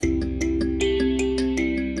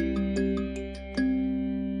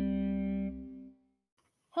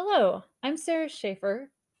Sarah Schaefer,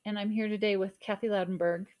 and I'm here today with Kathy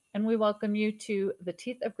Loudenberg, and we welcome you to the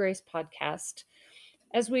Teeth of Grace podcast.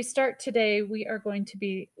 As we start today, we are going to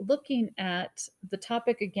be looking at the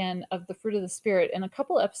topic again of the fruit of the Spirit. And a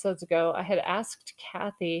couple episodes ago, I had asked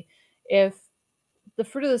Kathy if the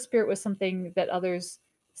fruit of the Spirit was something that others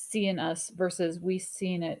see in us versus we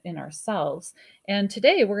seeing it in ourselves. And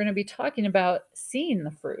today we're going to be talking about seeing the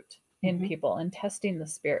fruit in people and testing the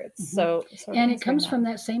spirits. So and it comes from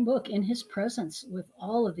that same book, In His Presence, with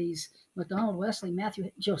all of these, MacDonald Wesley, Matthew,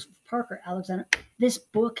 Joseph Parker, Alexander. This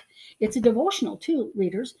book, it's a devotional too,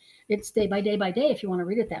 readers. It's day by day by day if you want to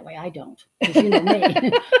read it that way. I don't, because you know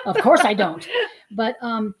me. Of course I don't. But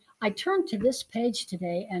I turned to this page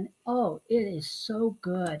today, and oh, it is so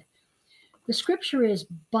good. The scripture is,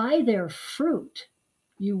 by their fruit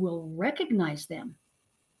you will recognize them.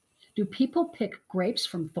 Do people pick grapes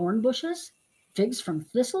from thorn bushes, figs from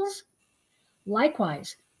thistles?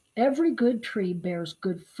 Likewise, every good tree bears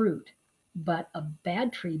good fruit, but a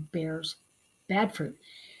bad tree bears bad fruit.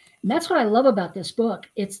 And that's what I love about this book.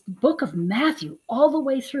 It's the book of Matthew all the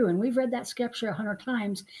way through, and we've read that scripture 100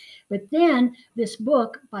 times. But then this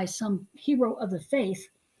book, by some hero of the faith,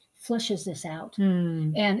 fleshes this out.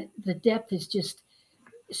 And the depth is just,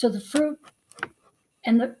 so the fruit,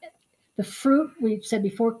 and the fruit, we've said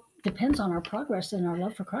before, depends on our progress and our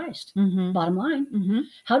love for Christ. Bottom line.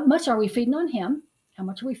 How much are we feeding on Him? How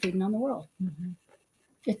much are we feeding on the world?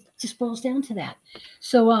 It just boils down to that.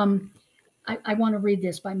 So I want to read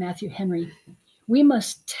this by Matthew Henry. We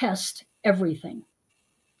must test everything.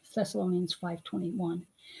 Thessalonians 5:21.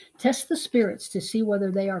 Test the spirits to see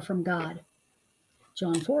whether they are from God.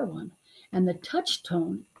 John 4:1. And the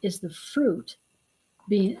touchstone is the fruit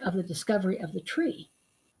being of the discovery of the tree.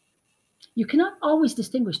 You cannot always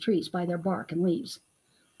distinguish trees by their bark and leaves,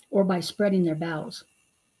 or by spreading their boughs,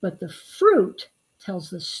 but the fruit tells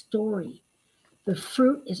the story. The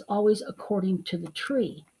fruit is always according to the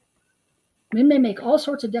tree. Men may make all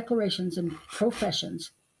sorts of declarations and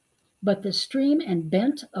professions, but the stream and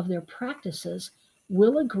bent of their practices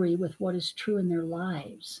will agree with what is true in their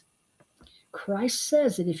lives. Christ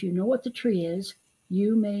says that if you know what the tree is,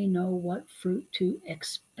 you may know what fruit to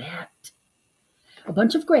expect. A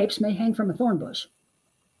bunch of grapes may hang from a thorn bush.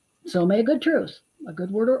 So may a good truth, a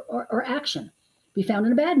good word or action be found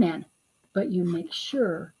in a bad man. But you may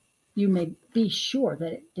be sure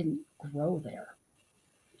that it didn't grow there.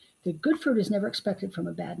 The good fruit is never expected from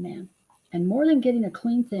a bad man, and more than getting a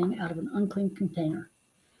clean thing out of an unclean container.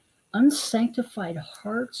 Unsanctified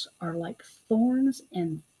hearts are like thorns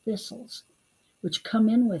and thistles, which come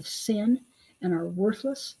in with sin and are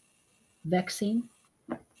worthless, vexing,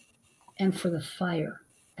 and for the fire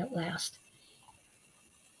at last.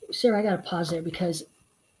 Sarah, I got to pause there because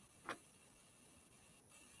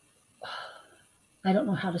I don't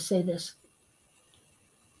know how to say this.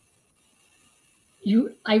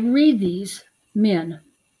 I read these men,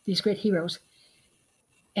 these great heroes,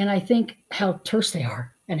 and I think how terse they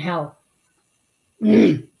are and how,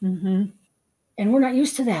 and we're not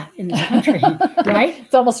used to that in this country, right?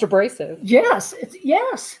 It's almost abrasive. Yes,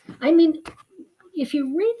 yes. I mean, if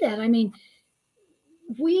you read that, I mean,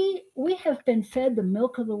 we have been fed the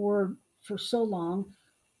milk of the word for so long,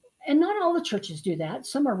 and not all the churches do that.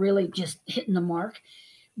 Some are really just hitting the mark,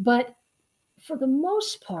 but for the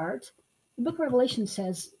most part, the book of Revelation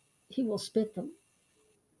says He will spit the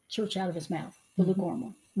church out of His mouth, the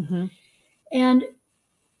lukewarm one. And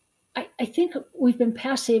I think we've been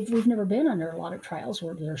passive. We've never been under a lot of trials,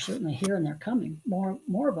 where they're certainly here and they're coming, more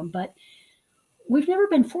of them, but we've never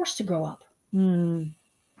been forced to grow up.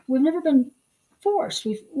 We've never been forced.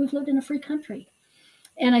 We've lived in a free country.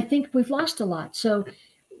 And I think we've lost a lot. So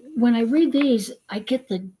when I read these, I get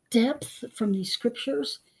the depth from these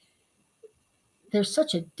scriptures. There's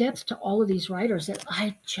such a depth to all of these writers that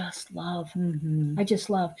I just love. I just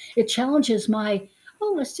love. It challenges my,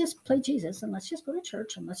 let's just play Jesus and let's just go to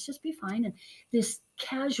church and let's just be fine. And this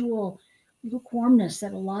casual lukewarmness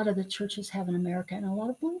that a lot of the churches have in America and a lot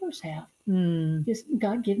of believers have. Just,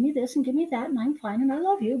 God, give me this and give me that, and I'm fine and I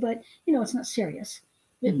love you, but it's not serious.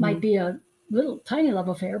 It might be a little tiny love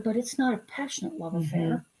affair, but it's not a passionate love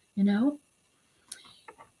affair,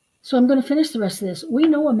 So I'm going to finish the rest of this. We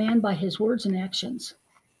know a man by his words and actions,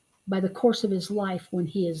 by the course of his life when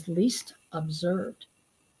he is least observed.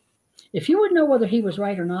 If you would know whether he was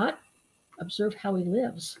right or not, observe how he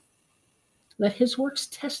lives. Let his works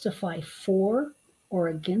testify for or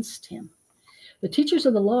against him. The teachers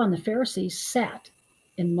of the law and the Pharisees sat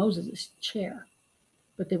in Moses' chair,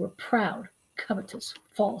 but they were proud, covetous,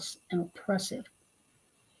 false, and oppressive.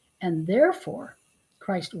 And therefore,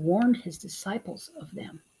 Christ warned his disciples of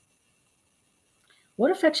them. What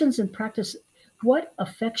affections and practices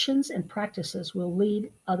will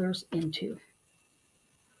lead others into?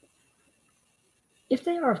 If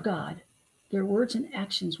they are of God, their words and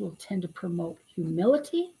actions will tend to promote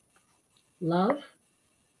humility, love,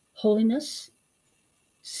 holiness,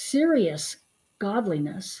 serious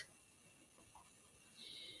godliness.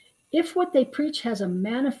 If what they preach has a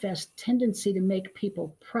manifest tendency to make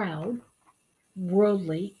people proud,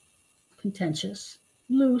 worldly, contentious,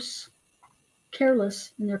 loose,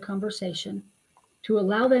 careless in their conversation, to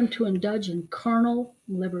allow them to indulge in carnal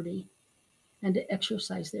liberty and to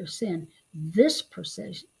exercise their sin, this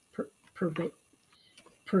persuasion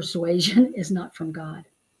is not from God.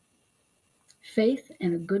 Faith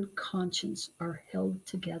and a good conscience are held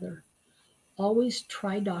together. Always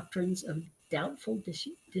try doctrines of doubtful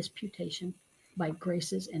disputation by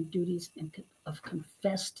graces and duties of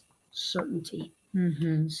confessed certainty.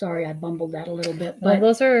 Mm-hmm. Sorry, I bumbled that a little bit, Well, but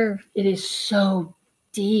those are it is so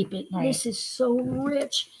deep. Right. This is so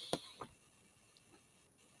rich.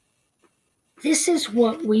 This is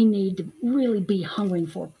what we need to really be hungering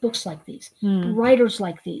for. Books like these, writers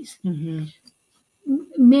like these,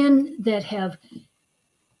 men that have.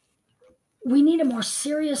 We need a more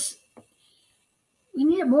serious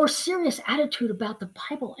attitude about the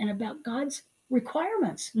Bible and about God's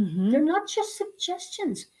requirements. They're not just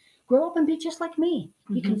suggestions. Grow up and be just like me.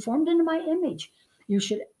 Be conformed into my image. You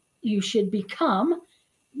should become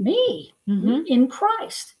me in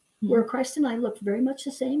Christ, where Christ and I look very much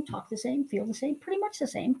the same, talk the same, feel the same, pretty much the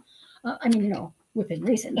same. I mean, within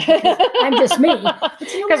reason. I'm just me.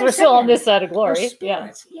 Because we're still on this side of glory.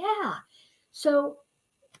 Yeah. So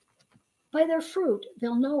by their fruit,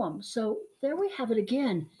 they'll know them. So there we have it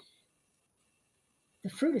again. The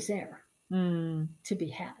fruit is there to be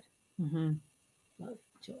had. Love,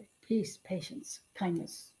 joy, peace, patience,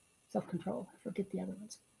 kindness, self-control. I forget the other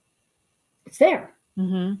ones. It's there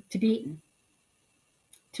to be eaten.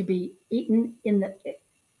 To be eaten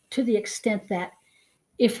to the extent that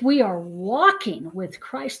if we are walking with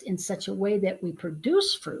Christ in such a way that we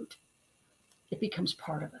produce fruit, it becomes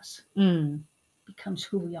part of us. Becomes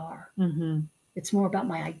who we are. It's more about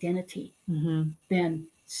my identity than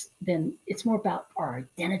it's more about our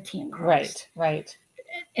identity in Christ. Right.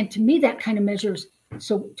 And to me, that kind of measures,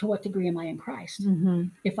 so to what degree am I in Christ?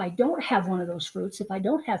 If I don't have one of those fruits, if I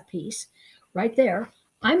don't have peace, right there,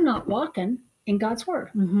 I'm not walking in God's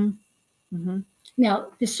word. Now,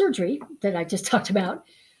 the surgery that I just talked about,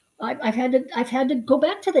 I've had to go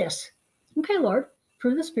back to this. Okay, Lord,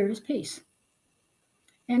 fruit of the Spirit is peace.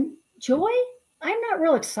 And joy, I'm not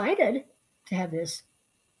real excited to have this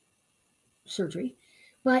surgery,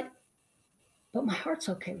 but my heart's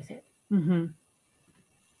okay with it.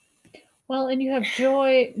 Well, and you have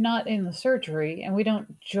joy not in the surgery, and we don't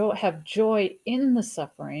have joy in the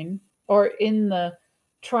suffering or in the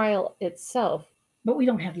trial itself. But we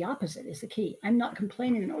don't have the opposite is the key. I'm not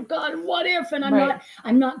complaining, oh God, what if? And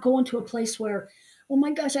I'm not going to a place where, oh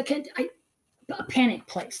my gosh, a panic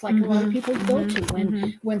place like a lot of people go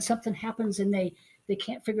to when something happens and they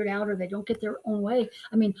can't figure it out or they don't get their own way.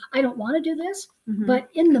 I mean, I don't want to do this, but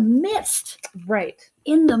in the midst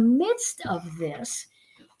of this,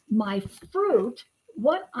 my fruit,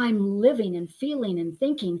 what I'm living and feeling and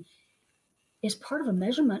thinking is part of a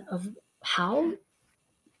measurement of how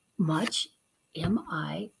much am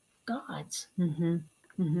I God's. Does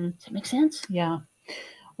that make sense? Yeah.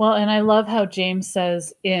 Well, and I love how James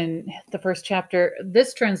says in the first chapter,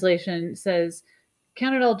 this translation says,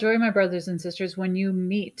 count it all joy, my brothers and sisters, when you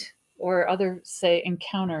meet, or others say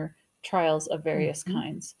encounter, trials of various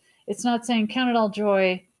kinds. It's not saying count it all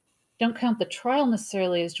joy. Don't count the trial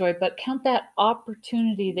necessarily as joy, but count that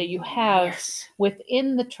opportunity that you have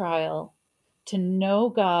within the trial to know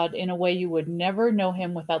God in a way you would never know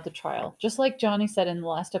him without the trial. Just like Johnny said in the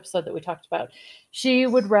last episode that we talked about, she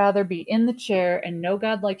would rather be in the chair and know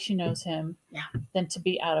God like she knows him than to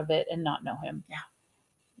be out of it and not know him.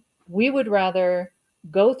 We would rather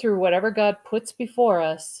go through whatever God puts before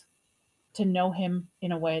us to know him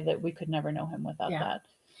in a way that we could never know him without that.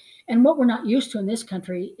 And what we're not used to in this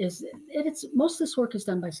country is it's most of this work is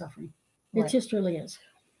done by suffering. It just really is.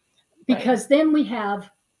 Because then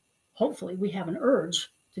hopefully we have an urge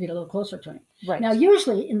to get a little closer to him. Now,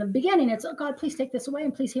 usually in the beginning, it's, oh God, please take this away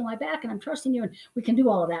and please heal my back. And I'm trusting you. And we can do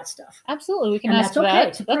all of that stuff. Absolutely. We can ask for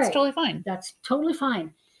that. That's totally fine. That's totally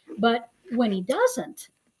fine. But when he doesn't,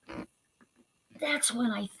 that's when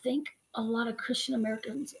I think a lot of Christian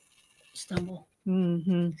Americans stumble,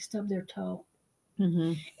 stub their toe.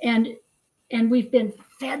 And we've been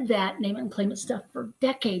fed that name it and claim it stuff for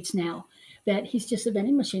decades now, that he's just a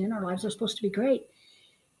vending machine and our lives are supposed to be great.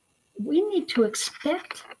 We need to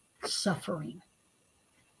expect suffering.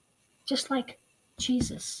 just like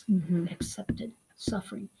Jesus Mm-hmm. accepted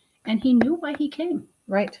suffering. And he knew why he came.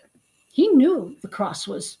 Right. He knew the cross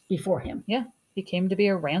was before him. Yeah. He came to be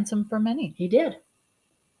a ransom for many. He did.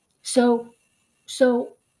 So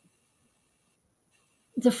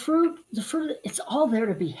the fruit, it's all there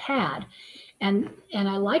to be had. And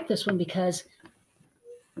I like this one because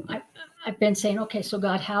I've been saying, okay, so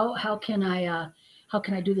God, how can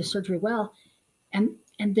I do this surgery well? And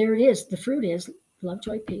there it is. The fruit is love,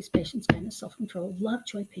 joy, peace, patience, kindness, self-control. Love,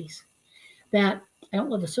 joy, peace. That I don't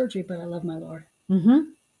love the surgery, but I love my Lord Mm-hmm.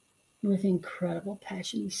 with incredible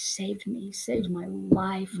passion. He saved me. He saved my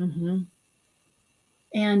life. Mm-hmm.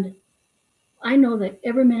 And I know that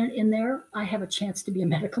every minute in there, I have a chance to be a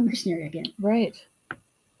medical missionary again. Right.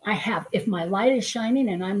 I have. If my light is shining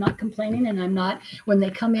and I'm not complaining and I'm not, when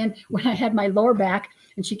they come in, when I had my lower back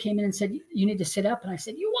and she came in and said, you need to sit up. And I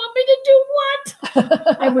said, you want me to do what?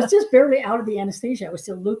 I was just barely out of the anesthesia. I was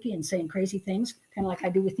still loopy and saying crazy things, kind of like I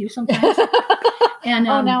do with you sometimes. And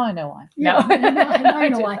now I know why. Yeah, No. now I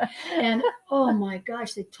know why. And oh my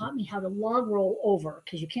gosh, they taught me how to log roll over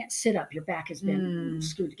because you can't sit up. Your back has been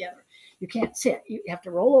screwed together. You can't sit. You have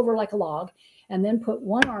to roll over like a log and then put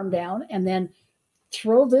one arm down and then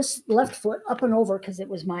throw this left foot up and over because it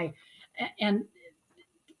was and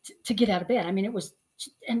to get out of bed. I mean, it was,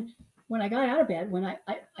 and when I got out of bed, when I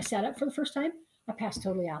sat up for the first time, I passed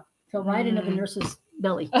totally out. Fell right into the nurse's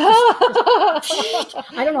belly.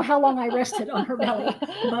 I don't know how long I rested on her belly,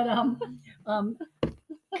 but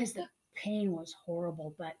because the pain was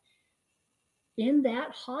horrible. But in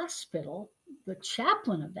that hospital, the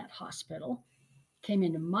chaplain of that hospital came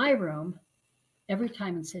into my room every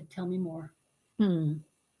time and said, "Tell me more.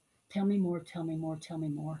 Tell me more. Tell me more. Tell me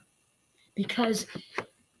more." Because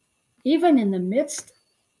even in the midst,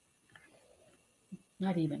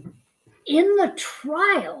 not even in the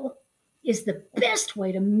trial, is the best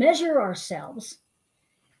way to measure ourselves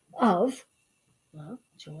of love,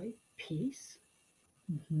 joy, peace.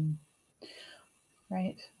 Mm-hmm.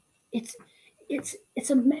 Right. The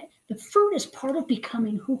fruit is part of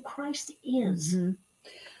becoming who Christ is. Mm-hmm.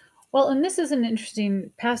 Well, and this is an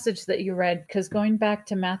interesting passage that you read, because going back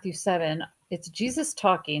to Matthew 7, it's Jesus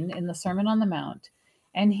talking in the Sermon on the Mount.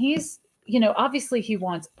 And he's, obviously he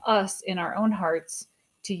wants us in our own hearts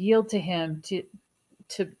to yield to him, to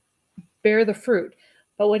bear the fruit.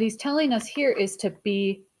 But what he's telling us here is to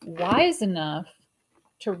be wise enough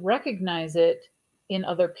to recognize it in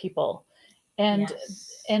other people. And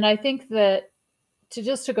Yes. and I think that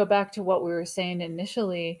to go back to what we were saying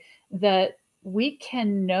initially, that we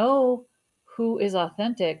can know who is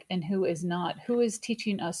authentic and who is not, who is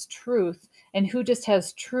teaching us truth and who just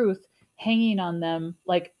has truth hanging on them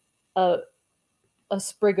like a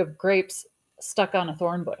sprig of grapes stuck on a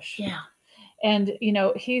thorn bush. Yeah. And,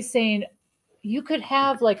 he's saying you could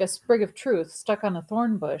have like a sprig of truth stuck on a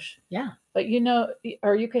thorn bush. Yeah. But,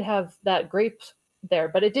 or you could have that grape there,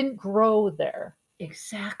 but it didn't grow there.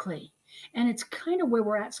 Exactly. And it's kind of where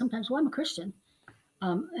we're at sometimes. Well, I'm a Christian.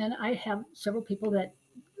 And I have several people I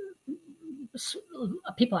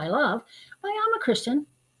love. I am a Christian.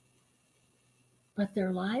 But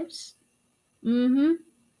their lives. Mm-hmm.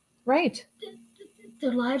 Right.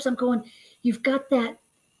 Their lives, I'm going, you've got that.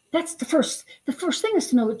 That's the first thing is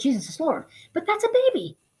to know that Jesus is Lord. But that's a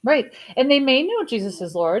baby. Right. And they may know Jesus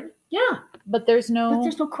is Lord. Yeah. But there's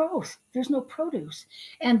no growth. There's no produce.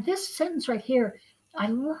 And this sentence right here, I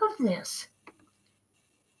love this.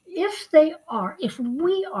 If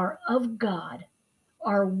we are of God,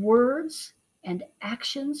 our words and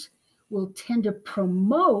actions will tend to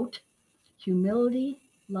promote humility,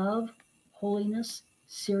 love, holiness,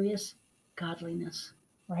 serious godliness.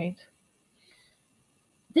 Right.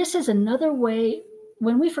 This is another way.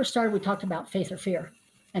 When we first started, we talked about faith or fear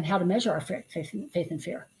and how to measure our faith and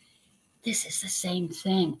fear. This is the same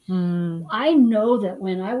thing. I know that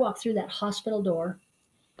when I walk through that hospital door,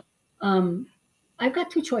 I've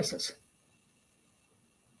got two choices.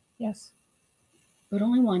 Yes. But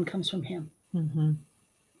only one comes from him. Mm-hmm.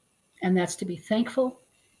 And that's to be thankful,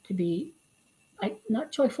 to be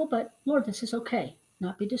not joyful, but Lord, this is okay.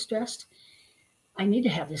 Not be distressed. I need to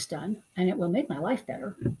have this done, and it will make my life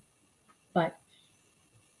better. But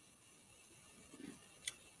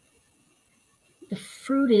the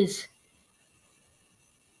fruit is,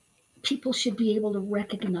 people should be able to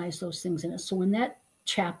recognize those things in us. So when that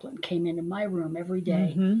chaplain came into my room every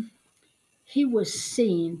day, he was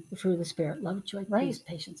seeing the fruit of the Spirit: love, joy, peace,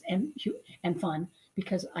 patience, and fun.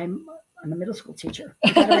 Because I'm a middle school teacher.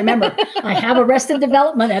 You got to remember, I have Arrested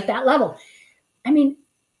Development at that level. I mean,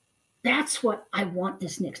 that's what I want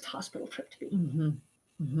this next hospital trip to be. Mm-hmm.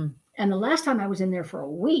 Mm-hmm. And the last time I was in there for a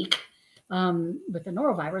week, with the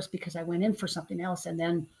norovirus because I went in for something else, and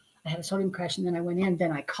then I had a sodium crash, and then I went in.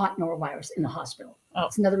 Then I caught norovirus in the hospital. Oh.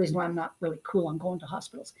 It's another reason why I'm not really cool on going to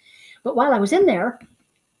hospitals. But while I was in there,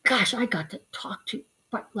 gosh, I got to talk to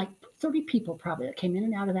like 30 people probably that came in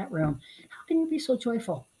and out of that room. How can you be so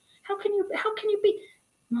joyful? How can you be?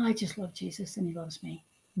 No, I just love Jesus and he loves me.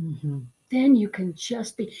 Mm-hmm. Then you can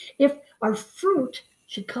just be. If our fruit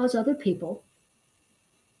should cause other people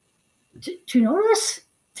to notice,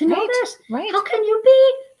 Right. how can you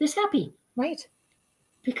be this happy? Right.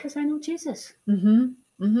 Because I know Jesus. Mm-hmm.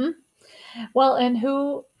 Mm-hmm. Well, and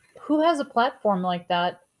who has a platform like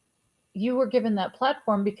that? You were given that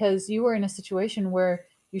platform because you were in a situation where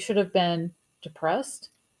you should have been depressed,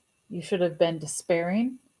 you should have been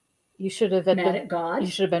despairing, you should have Mad at God. you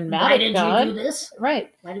should have been mad Why at did God. you do this?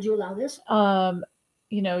 Right. Why did you allow this?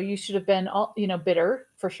 You should have been all bitter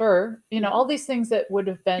for sure. All these things that would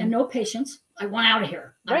have been, and no patience. I want out of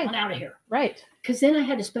here. Right. I want out of here. Right. Because then I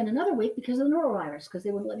had to spend another week because of the norovirus, because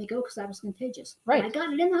they wouldn't let me go because I was contagious. Right. But I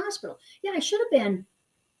got it in the hospital. Yeah, I should have been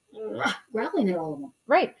growling at all of them.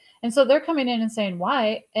 Right. And so they're coming in and saying,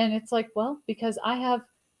 why? And it's like, well, because I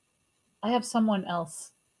have someone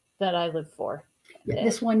else that I live for. Yeah,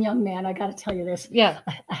 this one young man, I got to tell you this. Yeah.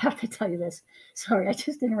 I have to tell you this. Sorry, I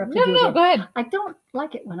just interrupted No, you. no, go ahead. I don't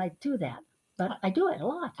like it when I do that, but I do it a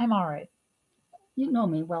lot. I'm all right. You know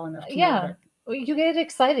me well enough to know Yeah. that. Well, you get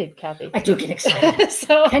excited, Kathy. I do get excited.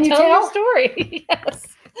 So Can you tell your tell? story? Yes.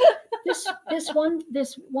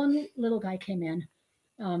 this one little guy came in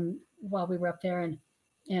while we were up there, and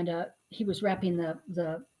he was wrapping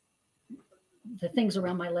the things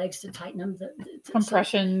around my legs to tighten them, the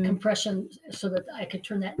compression, so that I could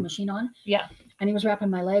turn that machine on. Yeah. And he was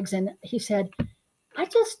wrapping my legs, and he said, I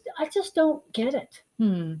just don't get it.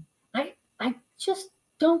 I just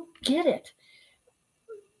don't get it.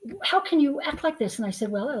 How can you act like this? And I said,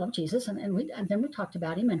 well, I love Jesus. And then we talked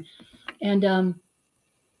about him, and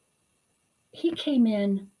he came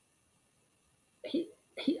in.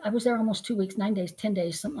 I was there almost 2 weeks, 9 days, 10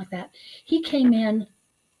 days, something like that. He came in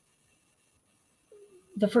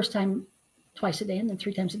the first time twice a day, and then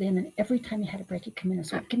 3 times a day, and then every time he had a break, he'd come in and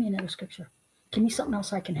say, give me another scripture. Give me something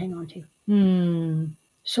else I can hang on to.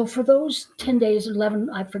 So for those 10 days, 11,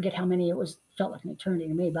 I forget how many it was, felt like an eternity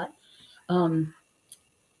to me, but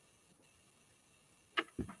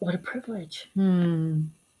what a privilege.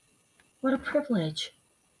 What a privilege.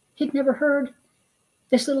 He'd never heard.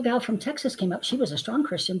 This little gal from Texas came up. She was a strong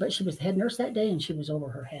Christian, but she was the head nurse that day, and she was over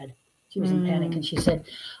her head. She was in panic, and she said,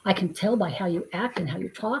 I can tell by how you act and how you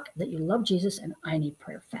talk that you love Jesus, and I need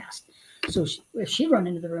prayer fast. So if she'd run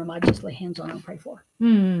into the room, I'd just lay hands on her and pray for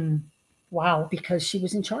her. Wow. Because she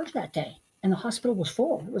was in charge that day, and the hospital was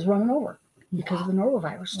full. It was running over because of the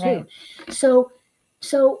norovirus, too. Right.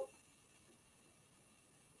 So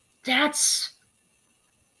that's...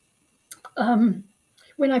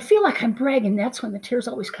 when I feel like I'm bragging, that's when the tears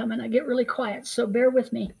always come, and I get really quiet. So bear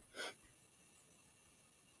with me.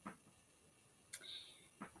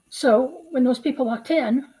 So when those people walked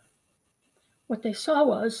in, what they saw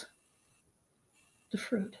was the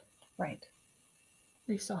fruit. Right.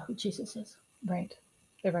 They saw who Jesus is. Right.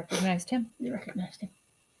 They recognized him. They recognized him.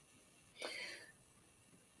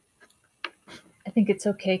 I think it's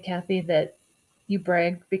okay, Kathy, that you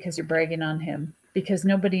brag because you're bragging on him. Because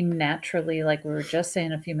nobody naturally, like we were just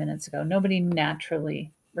saying a few minutes ago, nobody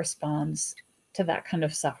naturally responds to that kind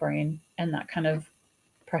of suffering and that kind of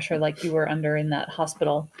pressure like you were under in that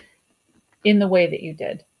hospital in the way that you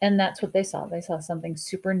did. And that's what they saw. They saw something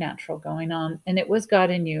supernatural going on, and it was God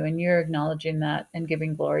in you, and you're acknowledging that and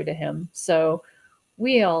giving glory to him. So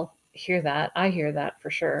we all hear that. I hear that for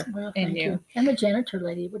sure. Well, thank you. And the janitor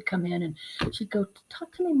lady would come in and she'd go,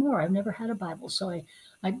 talk to me more. I've never had a Bible. So I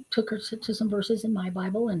took her to some verses in my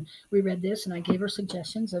Bible, and we read this, and I gave her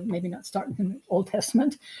suggestions of maybe not starting in the Old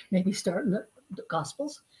Testament, maybe starting the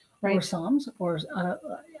Gospels, right, or Psalms, or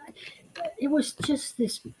it was just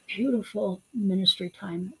this beautiful ministry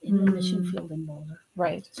time in the mission field in Boulder.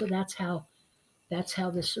 Right. So that's how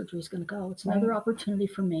this surgery is going to go. It's another opportunity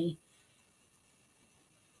for me.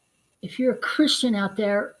 If you're a Christian out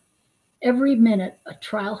there, every minute a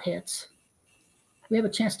trial hits, we have a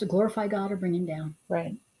chance to glorify God or bring him down.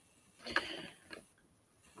 Right.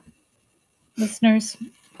 Listeners,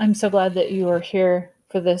 I'm so glad that you are here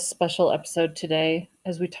for this special episode today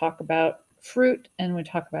as we talk about fruit and we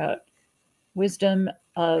talk about wisdom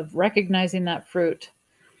of recognizing that fruit.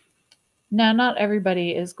 Now, not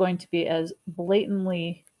everybody is going to be as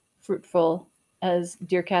blatantly fruitful as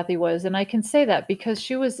dear Kathy was. And I can say that because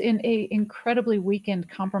she was in a incredibly weakened,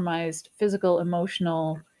 compromised, physical,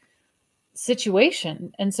 emotional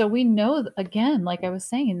situation. And so we know, again, like I was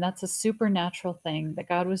saying, that's a supernatural thing that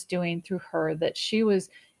God was doing through her, that she was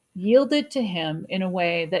yielded to him in a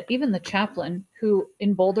way that even the chaplain, who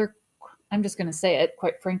in Boulder, I'm just going to say it,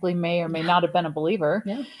 quite frankly, may or may not have been a believer,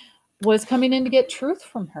 Yeah. was coming in to get truth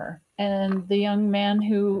from her. And the young man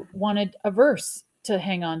who wanted a verse to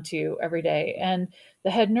hang on to every day, and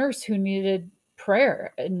the head nurse who needed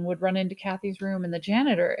prayer and would run into Kathy's room, and the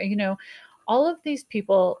janitor, all of these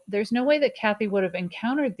people, there's no way that Kathy would have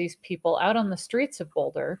encountered these people out on the streets of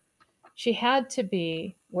Boulder. She had to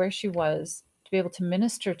be where she was to be able to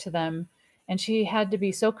minister to them. And she had to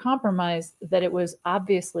be so compromised that it was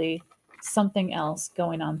obviously something else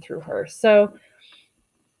going on through her. So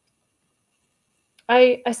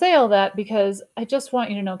I say all that because I just want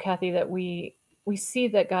you to know, Kathy, that we see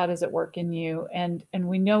that God is at work in you, and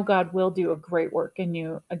we know God will do a great work in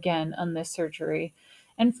you again on this surgery.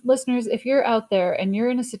 And listeners, if you're out there and you're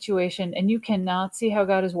in a situation and you cannot see how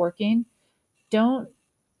God is working, don't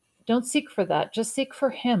seek for that. Just seek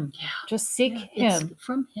for him. Yeah. Just seek him. It's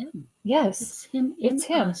from him. Yes. It's him in It's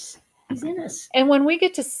him. us. He's in us. And when we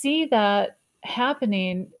get to see that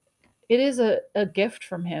happening, it is a gift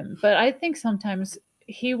from him. But I think sometimes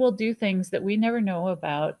he will do things that we never know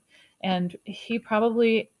about. And he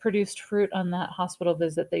probably produced fruit on that hospital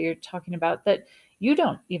visit that you're talking about that you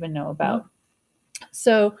don't even know about.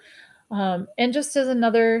 So, and just as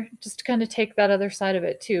another, just to kind of take that other side of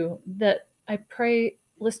it too, that I pray,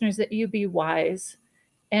 listeners, that you be wise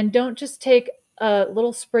and don't just take a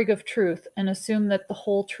little sprig of truth and assume that the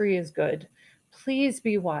whole tree is good. Please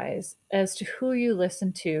be wise as to who you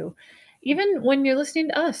listen to. Even when you're listening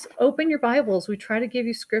to us, open your Bibles. We try to give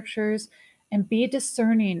you scriptures and be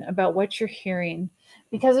discerning about what you're hearing.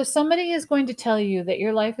 Because if somebody is going to tell you that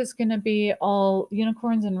your life is going to be all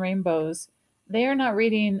unicorns and rainbows, they are not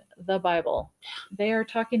reading the Bible. They are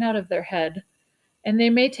talking out of their head. And they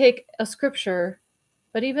may take a scripture,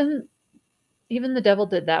 but even the devil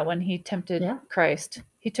did that when he tempted Christ.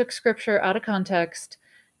 He took scripture out of context,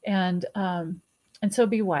 and so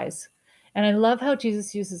be wise. And I love how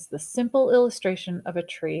Jesus uses the simple illustration of a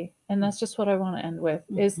tree, and that's just what I want to end with,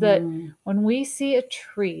 is that when we see a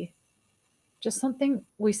tree, just something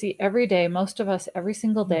we see every day, most of us every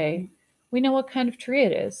single day, we know what kind of tree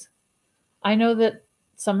it is. I know that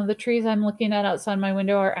some of the trees I'm looking at outside my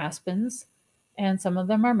window are aspens, and some of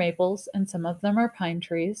them are maples, and some of them are pine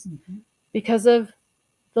trees. Because of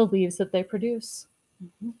the leaves that they produce.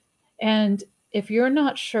 And if you're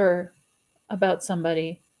not sure about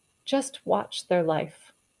somebody, just watch their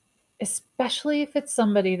life, especially if it's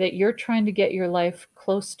somebody that you're trying to get your life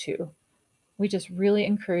close to. We just really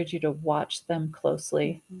encourage you to watch them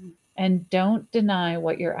closely and don't deny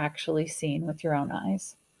what you're actually seeing with your own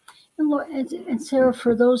eyes. And Lord, and Sarah,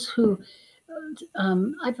 for those who,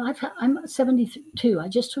 I'm 72. I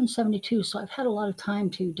just turned 72, so I've had a lot of time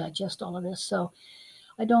to digest all of this. So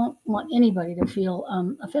I don't want anybody to feel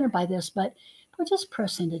offended by this, but just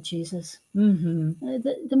press into Jesus.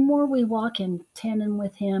 The more we walk in tandem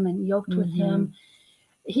with him and yoked with him,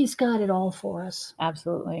 he's got it all for us.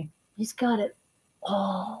 Absolutely. He's got it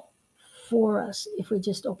all for us if we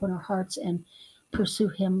just open our hearts and pursue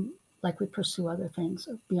him like we pursue other things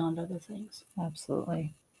or beyond other things.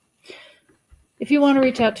 Absolutely. If you want to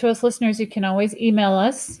reach out to us, listeners, you can always email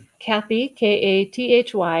us, Kathy, Kathy,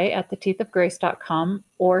 at theteethofgrace.com,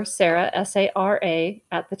 or Sarah, Sara,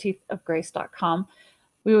 at theteethofgrace.com.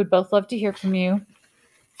 We would both love to hear from you.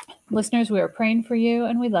 Listeners, we are praying for you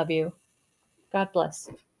and we love you. God bless.